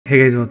Hey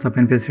guys, what's up?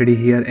 Hdri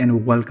here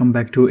and welcome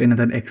back to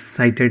another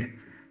excited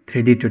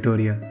 3D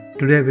tutorial.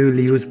 Today we will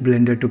use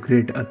Blender to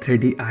create a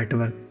 3D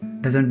artwork.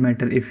 Doesn't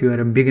matter if you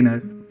are a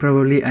beginner,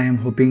 probably I am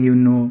hoping you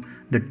know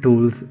the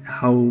tools,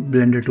 how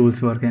Blender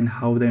tools work and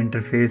how the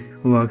interface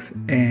works,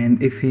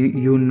 and if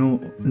you know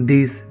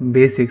these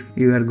basics,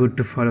 you are good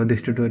to follow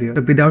this tutorial.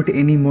 So without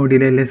any more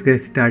delay, let's get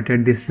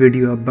started this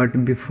video.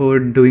 But before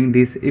doing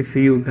this, if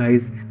you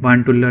guys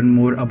want to learn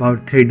more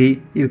about 3D,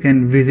 you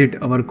can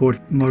visit our course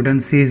Modern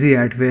CG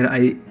Art, where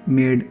I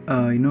made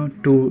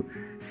two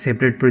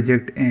separate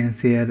projects and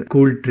share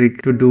cool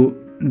trick to do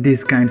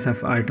these kinds of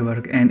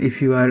artwork. And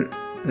if you are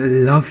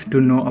loves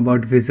to know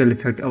about visual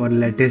effect, our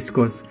latest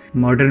course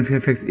Modern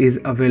VFX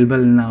is available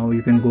now.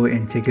 You can go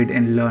and check it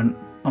and learn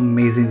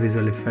amazing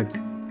visual effect.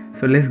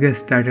 So let's get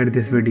started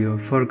this video.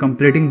 For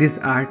completing this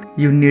art,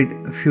 you need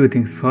a few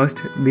things.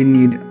 First, we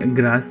need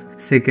grass.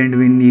 Second,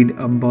 we need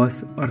a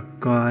bus or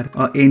car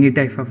or any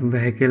type of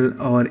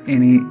vehicle or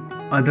any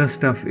other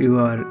stuff you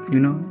are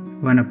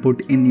wanna put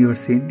in your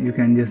scene. You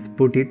can just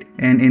put it.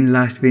 And in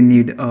last, we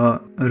need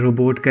a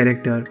robot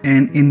character.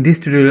 And in this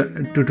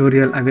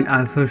tutorial I will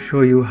also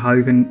show you how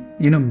you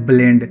can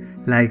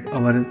blend like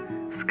our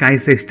sky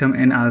system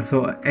and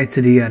also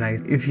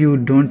Hdri. If you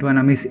don't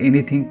wanna miss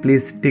anything,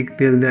 please stick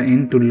till the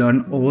end to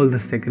learn all the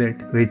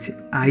secret which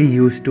I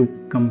use to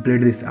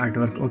complete this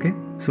artwork. Okay,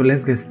 so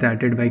let's get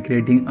started by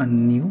creating a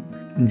new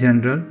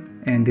general,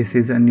 and this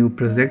is a new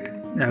project.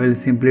 I will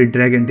simply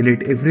drag and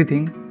delete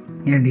everything,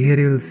 and here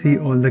you will see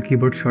all the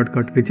keyboard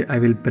shortcut which I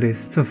will press.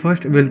 So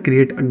first we'll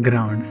create a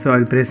ground. So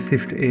I'll press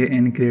Shift A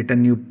and create a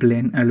new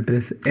plane. I'll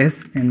press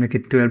S and make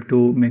it 12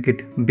 to make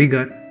it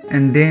bigger.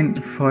 And then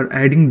for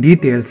adding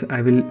details,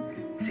 I will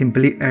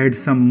simply add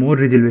some more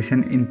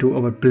resolution into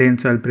our plane.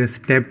 So I'll press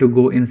Tab to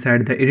go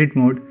inside the edit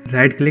mode.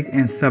 Right click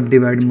and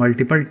subdivide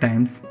multiple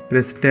times.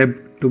 Press Tab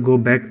to go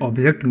back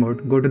object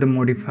mode. Go to the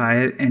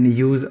modifier and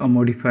use a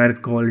modifier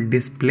called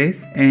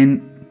displace,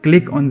 and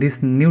click on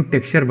this new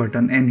texture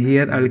button, and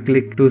here I will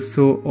click to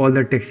show all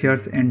the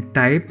textures, and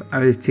type I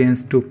will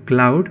change to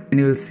cloud,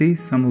 and you will see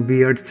some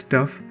weird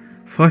stuff.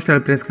 First I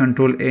will press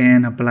Ctrl A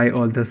and apply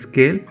all the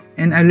scale,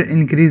 and I will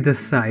increase the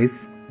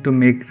size to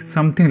make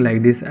something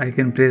like this. I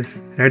can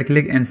press right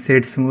click and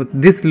set smooth.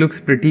 This looks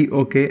pretty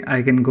okay.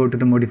 I can go to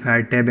the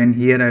modifier tab, and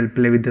here I will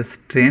play with the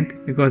strength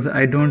because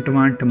I don't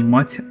want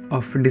much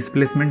of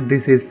displacement.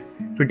 This is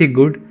pretty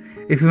good.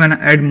 If you want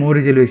to add more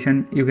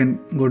resolution, you can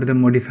go to the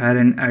modifier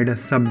and add a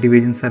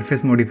subdivision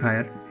surface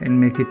modifier and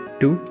make it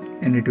 2,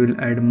 and it will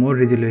add more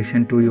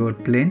resolution to your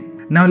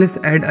plane. Now let's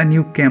add a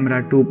new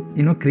camera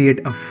to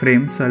create a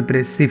frame. So I'll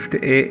press Shift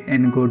A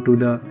and go to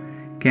the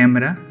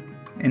camera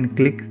and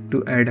click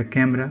to add a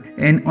camera,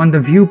 and on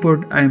the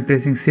viewport I am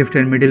pressing Shift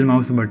and middle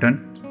mouse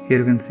button. Here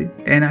you can see,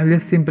 and I will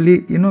just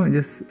simply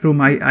just through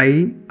my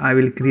eye I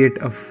will create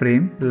a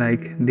frame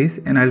like this,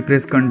 and I'll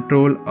press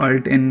Ctrl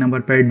Alt and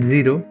number pad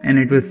 0, and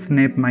it will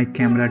snap my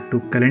camera to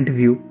current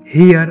view.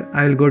 Here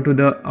I will go to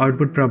the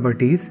output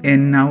properties,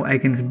 and now I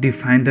can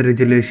define the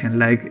resolution.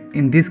 Like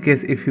in this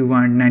case, if you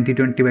want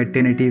 1920 by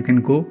 1080 you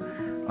can go,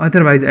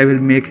 otherwise I will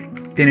make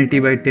 1080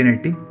 by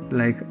 1080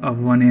 like a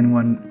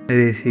 1:1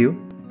 ratio.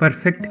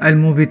 Perfect. I'll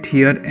move it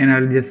here, and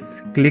I'll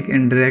just click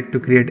and drag to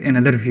create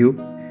another view.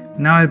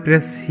 Now I'll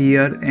press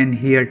here and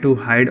here to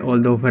hide all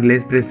the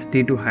overlays. Press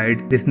T to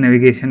hide this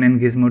navigation and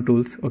gizmo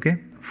tools. Okay,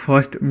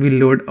 first we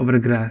load our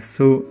grass.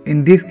 So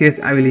in this case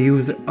I will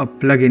use a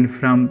plugin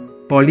from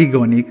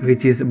Polygonic,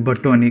 which is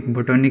Botonic.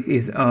 Botonic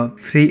is a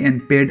free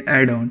and paid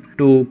add-on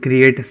to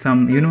create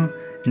some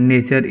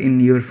nature in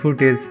your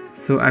footage.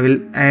 So I will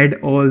add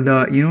all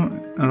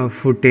the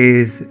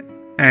footage,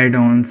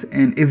 add-ons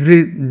and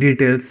every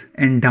details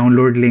and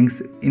download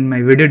links in my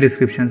video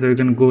description, so you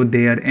can go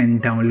there and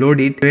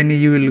download it. When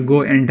you will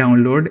go and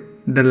download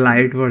the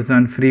light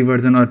version, free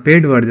version or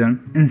paid version,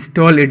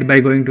 install it by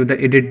going to the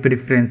edit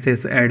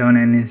preferences add-on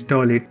and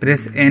install it.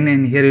 Press N,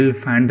 and here you will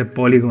find the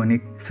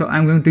Polygonic. So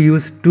I'm going to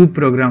use two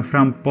programs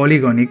from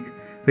Polygonic,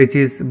 which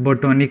is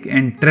Botonic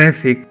and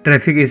Traffic.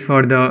 Traffic is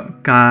for the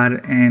car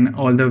and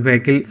all the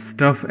vehicle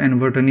stuff, and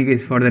Botonic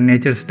is for the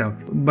nature stuff.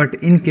 But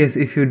in case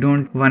if you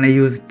don't want to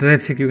use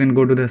Traffic, you can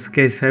go to the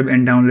Sketchfab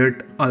and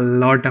download a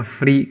lot of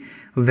free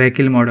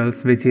vehicle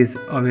models which is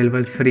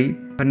available free.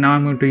 But now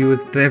I'm going to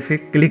use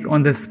Traffic. Click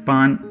on the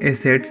span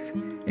assets,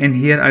 and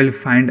here I will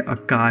find a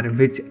car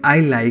which I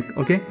like.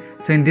 Okay,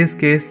 so in this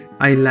case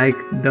I like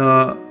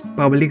the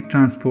public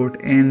transport,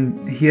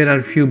 and here are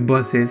few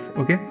buses.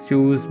 Okay,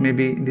 choose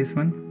maybe this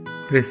one.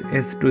 Press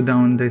S to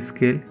down the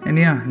scale, and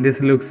yeah,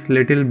 this looks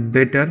little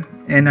better,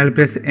 and I'll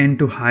press N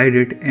to hide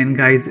it. And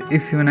guys,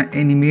 if you wanna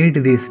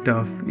animate this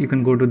stuff, you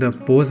can go to the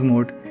pose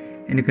mode,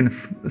 and you can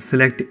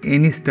select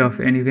any stuff,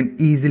 and you can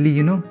easily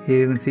here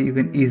you can see you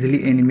can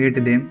easily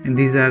animate them, and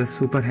these are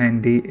super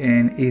handy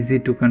and easy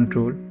to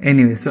control.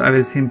 Anyway, so I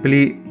will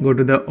simply go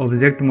to the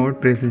object mode,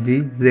 press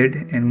Z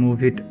and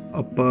move it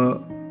up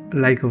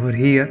like over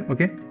here.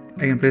 Okay,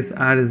 I can press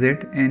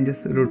RZ and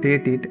just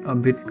rotate it a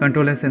bit.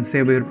 Control S and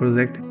save your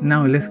project.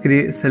 Now let's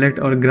select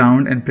our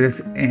ground and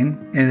press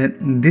N,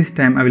 and this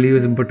time I will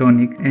use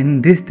botanic,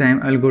 and this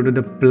time I'll go to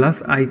the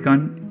plus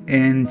icon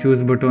and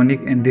choose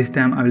botanic, and this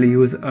time I will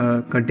use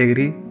a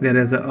category. There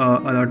is a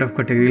lot of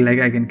category, like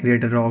I can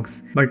create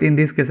rocks, but in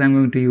this case I'm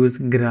going to use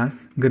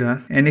grass.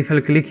 And if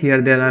I'll click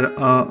here, there are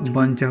a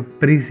bunch of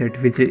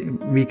preset which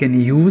we can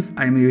use.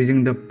 I'm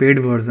using the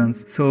paid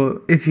versions,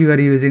 so if you are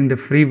using the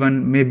free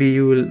one, maybe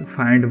you will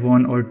find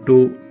one or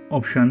two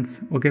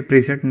options, okay,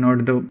 preset,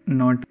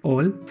 not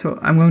all. So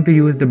I'm going to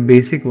use the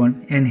basic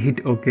one and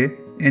hit OK.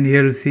 And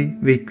here you see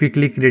we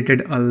quickly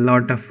created a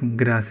lot of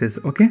grasses.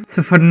 Okay,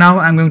 so for now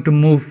I'm going to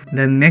move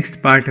the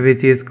next part,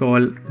 which is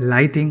called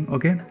lighting.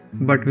 Okay,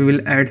 but we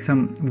will add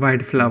some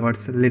white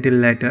flowers a little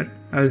later.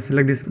 I will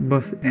select this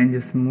bus and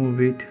just move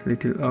it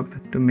little up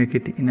to make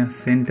it in a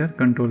center.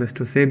 Control S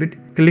to save it.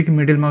 Click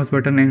middle mouse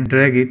button and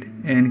drag it,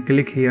 and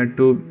click here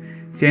to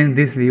change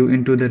this view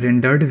into the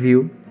rendered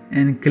view,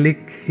 and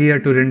click here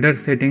to render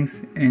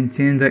settings and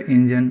change the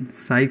engine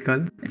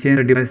cycle, change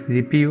the device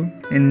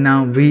GPU, and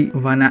now we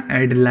wanna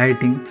add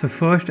lighting. So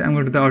first I'm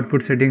going to the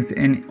output settings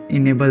and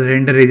enable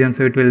render region,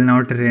 so it will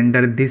not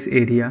render this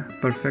area.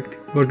 Perfect.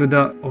 Go to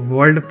the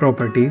world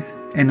properties,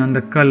 and on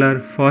the color,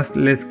 first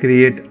let's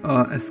create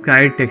a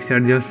sky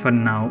texture just for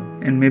now,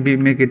 and maybe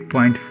make it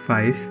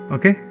 0.5.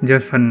 okay,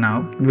 just for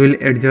now. We'll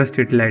adjust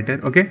it later.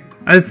 Okay,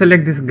 I'll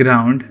select this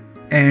ground,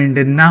 and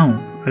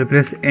now I'll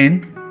press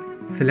N,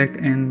 select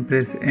and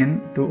press N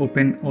to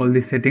open all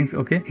these settings.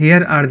 Okay,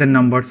 here are the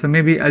numbers, so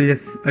maybe I'll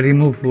just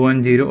remove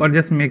 10 or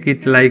just make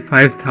it like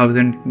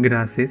 5000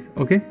 grasses.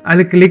 Okay,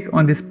 I'll click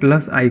on this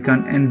plus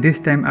icon, and this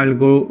time I'll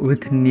go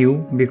with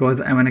new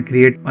because I want to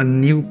create a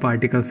new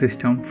particle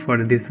system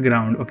for this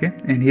ground. Okay,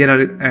 and here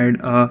I'll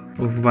add a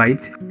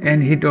white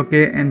and hit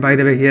OK. And by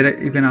the way,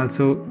 here you can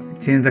also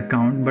change the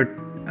count, but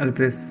I'll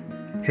press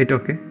hit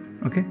OK.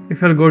 Okay,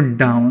 if I'll go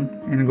down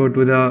and go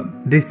to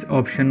this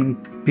option,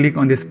 click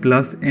on this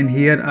plus, and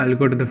here I'll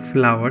go to the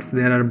flowers.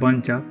 There are a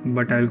bunch of,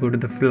 but I'll go to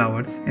the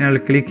flowers, and I'll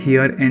click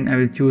here and I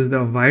will choose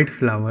the white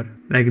flower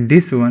like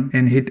this one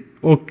and hit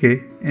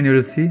OK, and you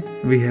will see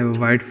we have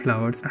white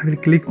flowers. I will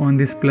click on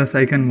this plus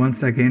icon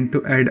once again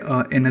to add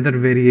another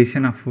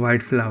variation of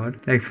white flower.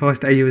 Like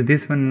first I use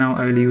this one, now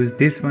I will use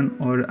this one,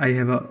 or I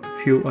have a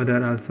few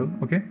other also.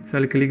 Okay, so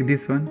I'll click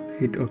this one,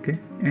 hit OK,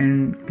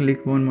 and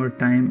click one more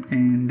time,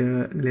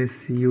 and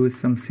let's use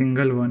some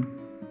single one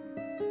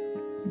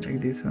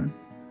like this one,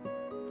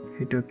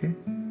 hit OK,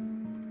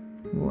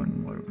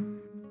 one more.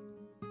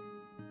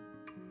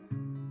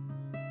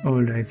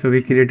 Alright, so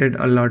we created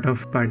a lot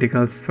of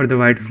particles for the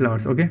white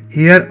flowers. Okay,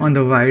 here on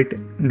the white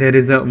there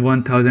is a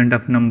 1000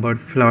 of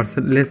numbers flowers,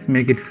 so let's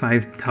make it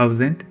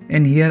 5000,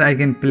 and here I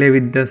can play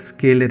with the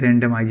scale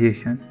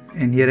randomization,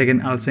 and here I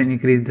can also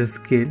increase the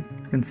scale.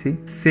 You can see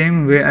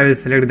same way I will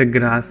select the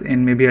grass,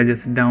 and maybe I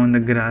just down the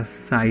grass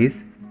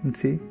size. Let's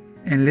see,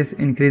 and let's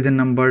increase the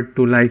number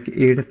to like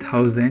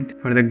 8000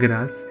 for the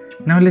grass.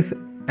 Now let's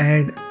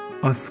add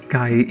a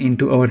sky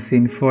into our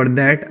scene. For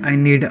that I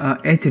need a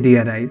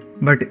HDRI,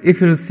 but if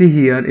you'll see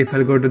here, if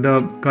I'll go to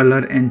the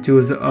color and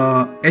choose a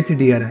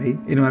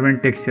HDRI,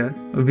 environment texture,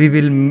 we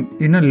will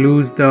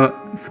lose the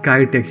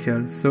sky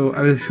texture. So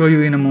I will show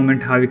you in a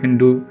moment how you can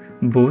do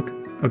both.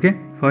 Okay,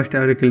 first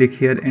I will click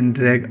here and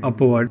drag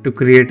upward to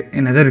create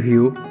another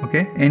view.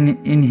 Okay, and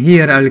in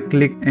here I will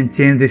click and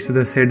change this to the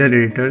shader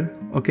editor.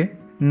 Okay,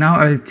 now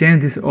I will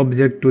change this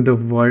object to the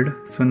world.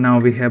 So now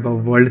we have a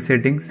world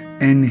settings,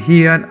 and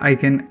here I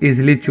can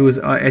easily choose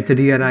a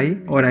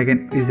HDRI, or I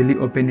can easily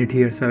open it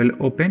here. So I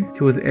will open,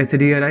 choose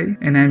HDRI,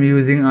 and I am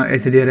using a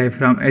HDRI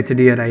from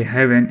HDRI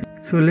Heaven.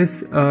 So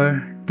let's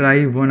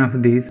try one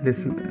of these.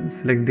 Let's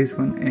select this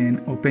one and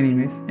open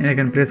image, and I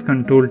can press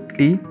Ctrl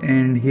T,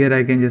 and here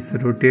I can just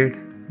rotate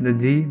the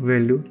G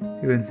value.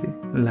 You can see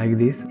like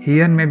this.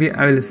 Here maybe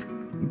I will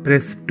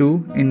press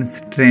 2 in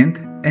strength,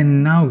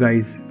 and now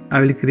guys I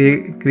will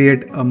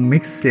create a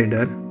mix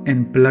shader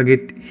and plug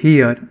it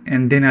here,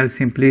 and then I'll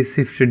simply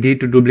shift D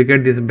to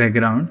duplicate this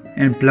background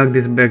and plug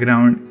this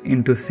background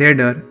into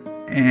shader,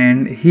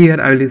 and here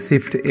I will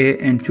shift A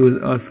and choose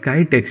a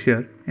sky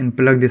texture and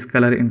plug this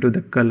color into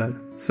the color.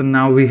 So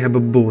now we have a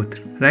both,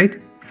 right?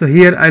 So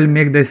here I'll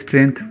make the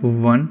strength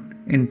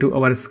 1 into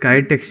our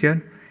sky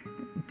texture,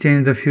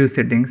 change the few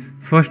settings.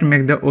 First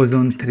make the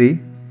ozone 3.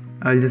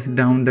 I'll just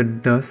down the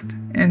dust,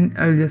 and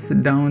I'll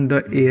just down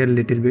the air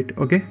little bit.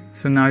 Okay,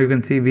 so now you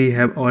can see we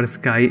have our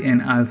sky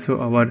and also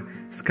our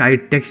sky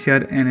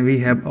texture, and we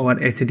have our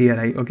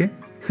HDRI. Okay,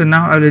 so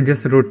now I will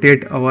just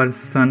rotate our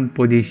sun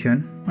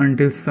position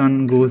until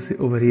sun goes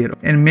over here,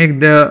 and make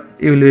the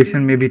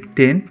elevation maybe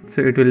 10,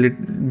 so it will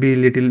be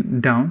little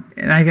down,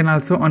 and I can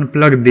also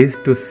unplug this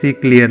to see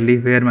clearly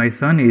where my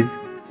sun is.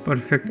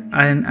 Perfect,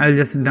 and I'll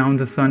just down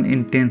the sun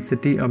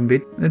intensity a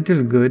bit,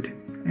 little good,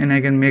 and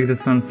I can make the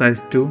sun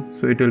size 2,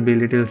 so it will be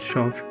little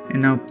soft.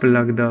 And now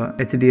plug the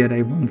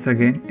HDRI once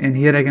again, and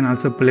here I can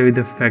also play with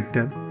the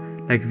factor,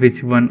 like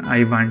which one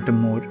I want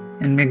more,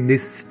 and make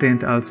this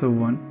strength also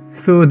 1.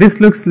 So this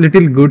looks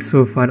little good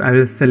so far. I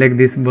will select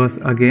this bus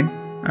again.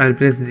 I will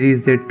press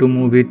GZ to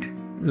move it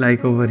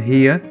like over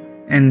here,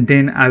 and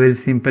then I will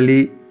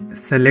simply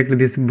select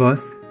this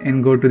bus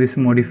and go to this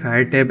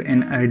modifier tab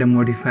and add a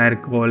modifier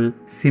called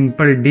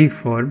Simple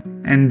Deform,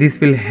 and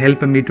this will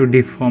help me to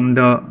deform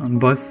the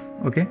bus.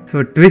 Okay,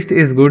 so twist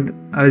is good.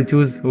 I will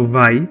choose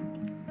Y,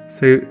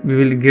 so we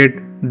will get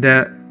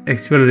the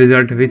actual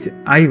result which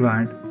I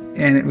want,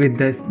 and with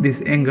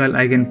this angle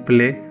I can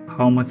play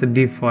how much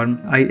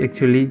deform I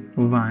actually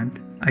want.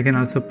 I can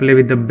also play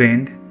with the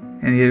bend,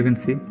 and here you can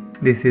see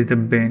this is the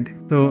bend.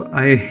 So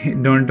I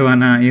don't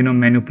wanna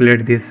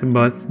manipulate this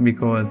bus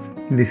because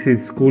this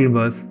is school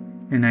bus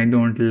and I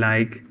don't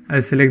like.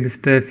 I'll select this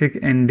traffic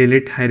and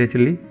delete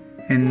hierarchically,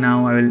 and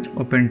now I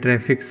will open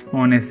traffic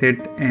spawn asset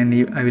and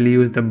I will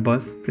use the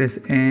bus. Press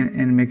N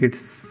and make it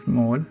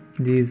small.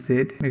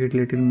 GZ, make it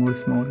little more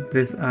small.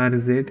 Press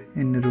RZ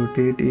and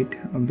rotate it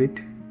a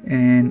bit.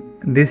 And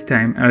this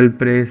time I will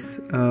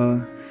press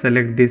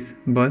select this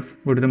bus,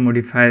 go to the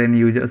modifier and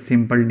use a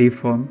simple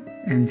deform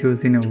and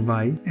choose in a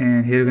Y,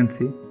 and here you can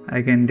see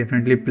I can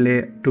definitely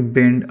play to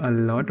bend a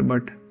lot,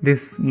 but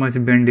this much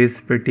bend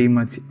is pretty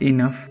much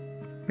enough.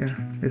 Yeah,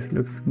 this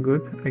looks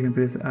good. I can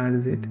press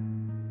RZ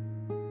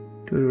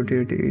to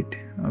rotate it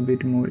a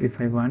bit more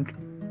if I want.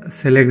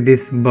 Select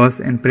this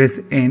bus and press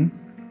N,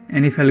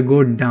 and if I'll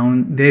go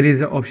down, there is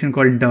an option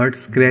called dot,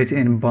 scratch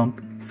and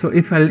bump. So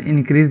if I'll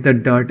increase the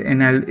dot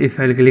and if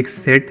I'll click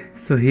set,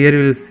 so here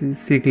you will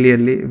see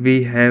clearly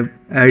we have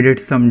added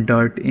some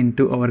dot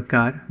into our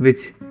car,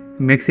 which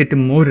makes it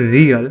more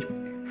real.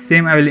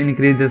 Same, I will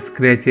increase the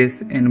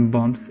scratches and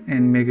bumps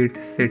and make it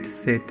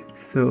set.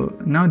 So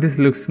now this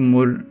looks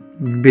more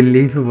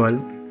believable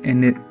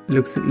and it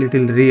looks a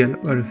little real.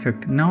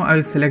 Perfect. Now I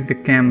will select the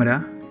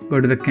camera,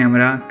 go to the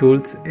camera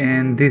tools,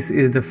 and this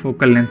is the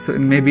focal length. So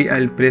maybe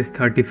I'll press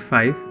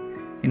 35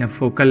 in a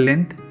focal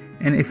length,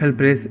 and if I'll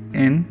press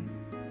N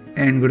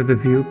and go to the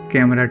view,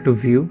 camera to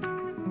view,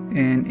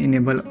 and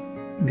enable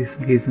this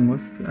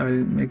gizmos, I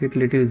will make it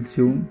little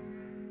zoom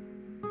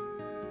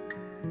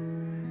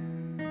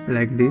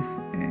like this,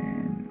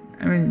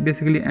 and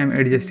basically I'm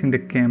adjusting the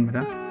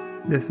camera.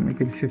 Just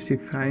make it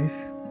 55.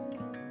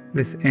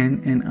 Press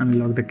N and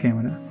unlock the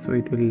camera so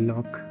it will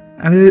lock.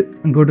 I will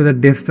go to the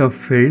depth of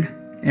field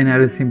and I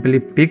will simply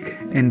pick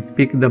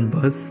the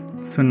bus.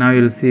 So now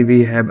you'll see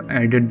we have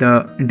added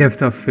the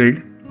depth of field,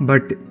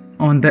 but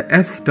on the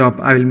f-stop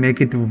I will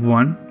make it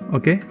 1,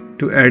 okay,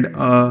 to add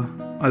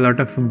a lot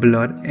of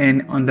blur,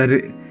 and on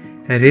the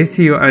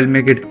ratio I will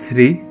make it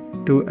 3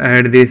 to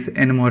add this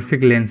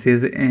anamorphic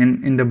lenses,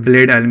 and in the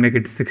blade I will make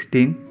it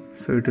 16,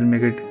 so it will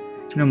make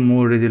it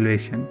more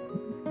resolution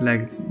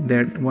like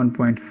that,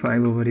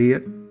 1.5 over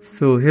here.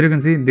 So here you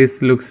can see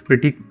this looks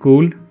pretty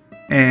cool,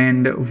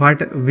 and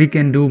what we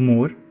can do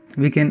more,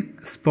 we can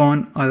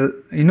spawn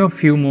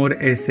few more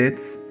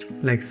assets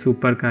like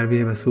supercar. We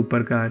have a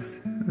supercars,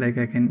 like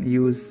I can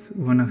use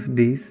one of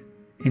these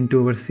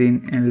into our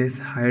scene, and let's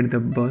hide the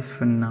bus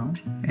for now,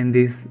 and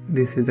this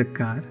is the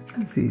car,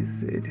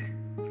 CZ,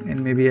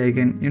 and maybe I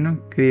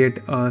can create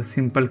a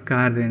simple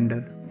car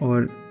render,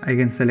 or I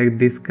can select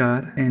this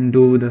car and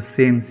do the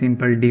same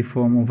simple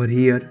deform over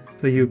here.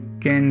 So you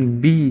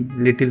can be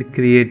little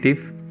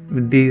creative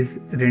with these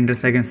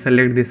renders. I can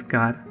select this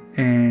car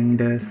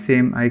and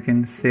same I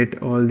can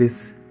set all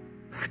this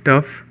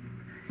stuff,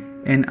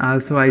 and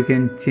also I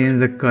can change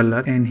the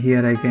color, and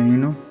here I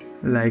can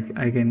like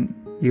I can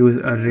use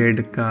a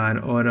red car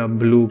or a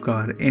blue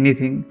car,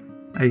 anything.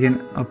 I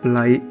can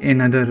apply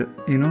another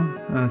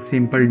a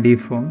simple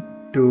deform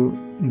to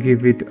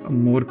give it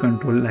more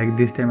control. Like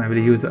this time I will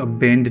use a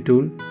bend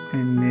tool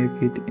and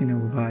make it in a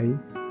Y.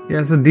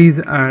 Yeah, so these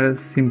are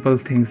simple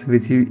things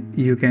which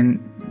you can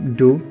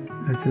do.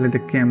 I'll select the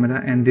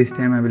camera, and this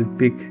time I will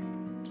pick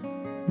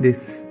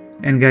this.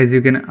 And guys,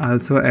 you can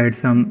also add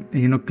some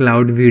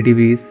cloud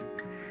VDVs,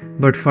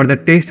 but for the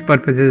test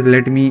purposes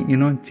let me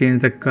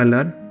change the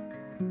color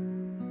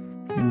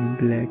in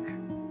black,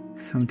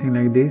 something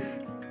like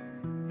this.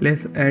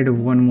 Let's add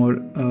one more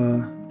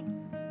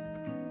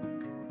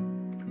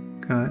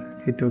car.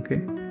 Hit OK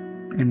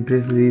and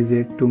press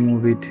ZZ to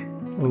move it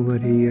over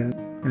here.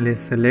 Let's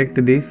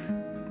select this.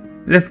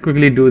 Let's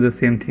quickly do the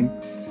same thing.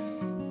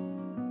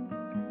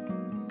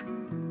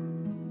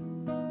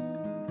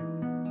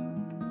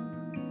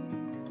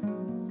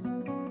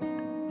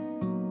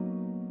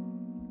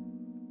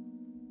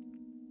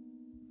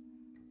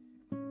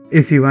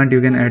 If you want, you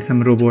can add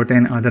some robot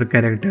and other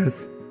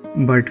characters,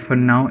 but for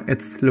now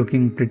it's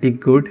looking pretty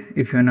good.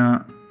 If you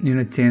wanna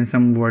change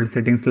some world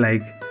settings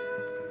like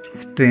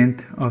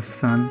strength of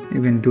sun,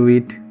 you can do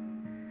it,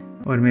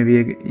 or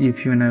maybe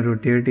if you wanna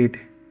rotate it,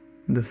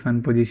 the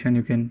sun position,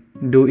 you can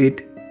do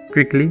it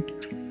quickly.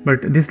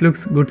 But this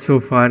looks good so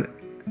far,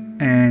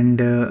 and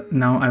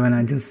now I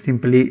wanna just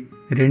simply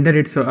render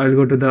it. So I'll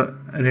go to the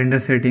render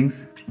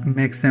settings,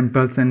 make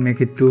samples and make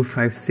it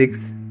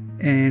 256,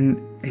 and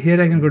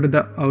here I can go to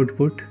the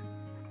output,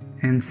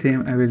 and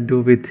same I will do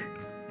with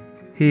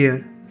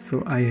here,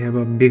 so I have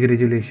a big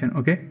resolution.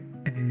 Okay,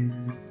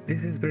 and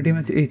this is pretty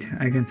much it.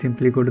 I can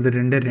simply go to the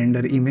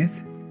render image,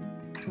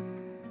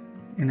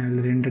 and I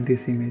will render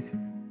this image.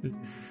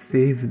 Let's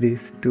save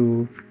this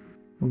to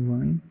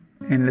 1,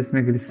 and let's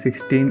make it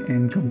 16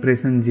 and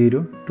compression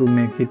 0 to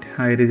make it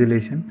high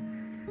resolution.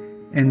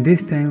 And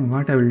this time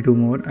what I will do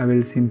more, I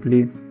will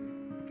simply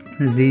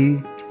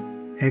Z,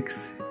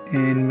 X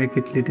and make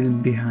it little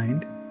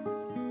behind.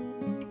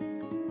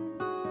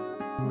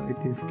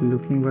 It is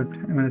looking, but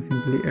I'm gonna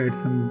simply add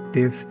some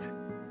depth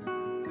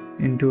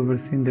into our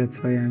scene.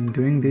 That's why I'm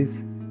doing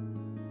this.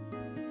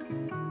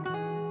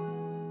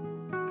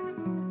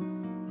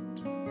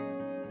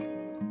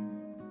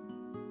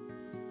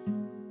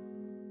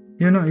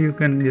 You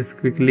can just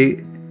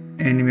quickly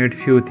animate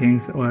few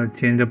things or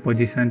change the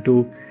position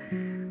to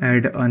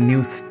add a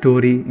new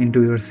story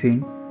into your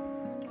scene.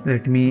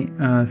 Let me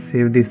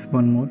save this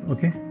one more.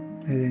 Okay,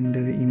 render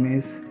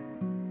image.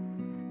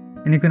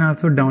 And you can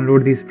also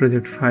download this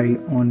project file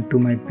onto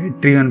my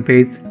Patreon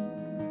page,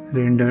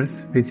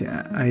 renders, which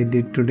I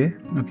did today.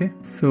 Okay,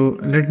 so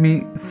let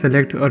me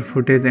select our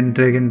footage and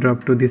drag and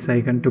drop to this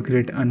icon to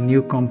create a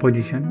new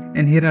composition.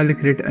 And here I will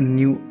create a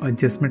new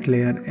adjustment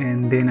layer,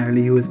 and then I will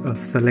use a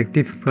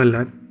selective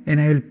color,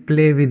 and I will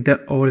play with the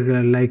all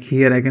color. Like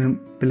here I can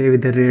play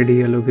with the red,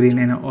 yellow, green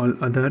and all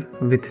other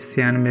with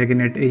cyan,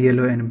 magnet,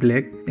 yellow and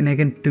black, and I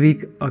can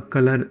tweak a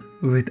color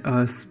with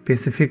a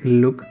specific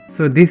look.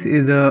 So this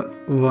is the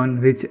one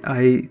which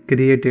I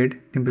created.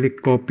 Simply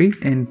copy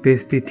and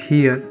paste it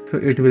here, so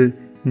it will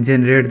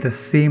generate the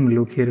same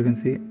look. Here you can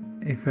see,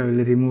 if I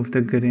will remove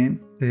the grain,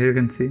 here you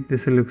can see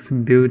this looks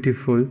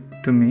beautiful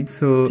to me.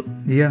 So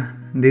yeah,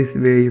 this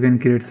way you can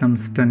create some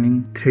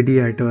stunning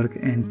 3D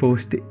artwork and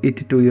post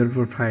it to your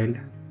profile.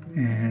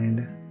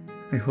 And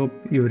I hope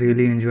you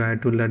really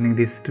enjoyed to learning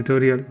this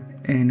tutorial.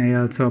 And I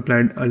also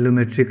applied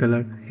allumetry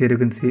color. Here you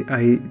can see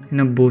I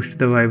boost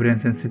the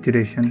vibrance and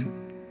saturation,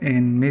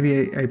 and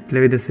maybe I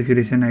play with the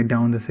saturation, I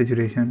down the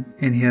saturation.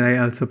 And here I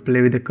also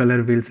play with the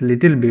color wheels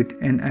little bit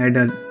and add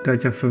a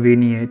touch of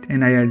vignette,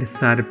 and I add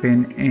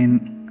sharpen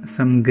and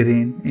some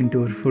grain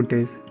into our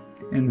footage.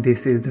 And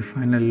this is the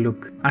final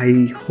look.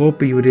 I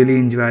hope you really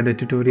enjoy the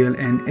tutorial,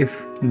 and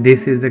if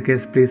this is the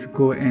case, please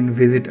go and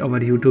visit our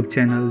YouTube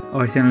channel.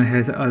 Our channel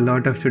has a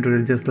lot of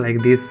tutorials just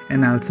like this,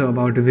 and also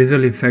about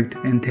visual effect.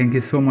 And thank you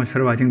so much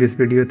for watching this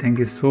video. Thank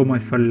you so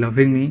much for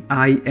loving me.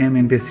 I am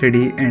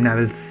NPS3D, and I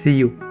will see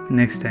you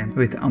next time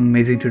with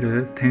amazing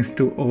tutorial. Thanks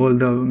to all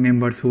the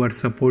members who are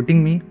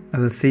supporting me. I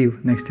will see you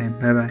next time.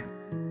 Bye bye.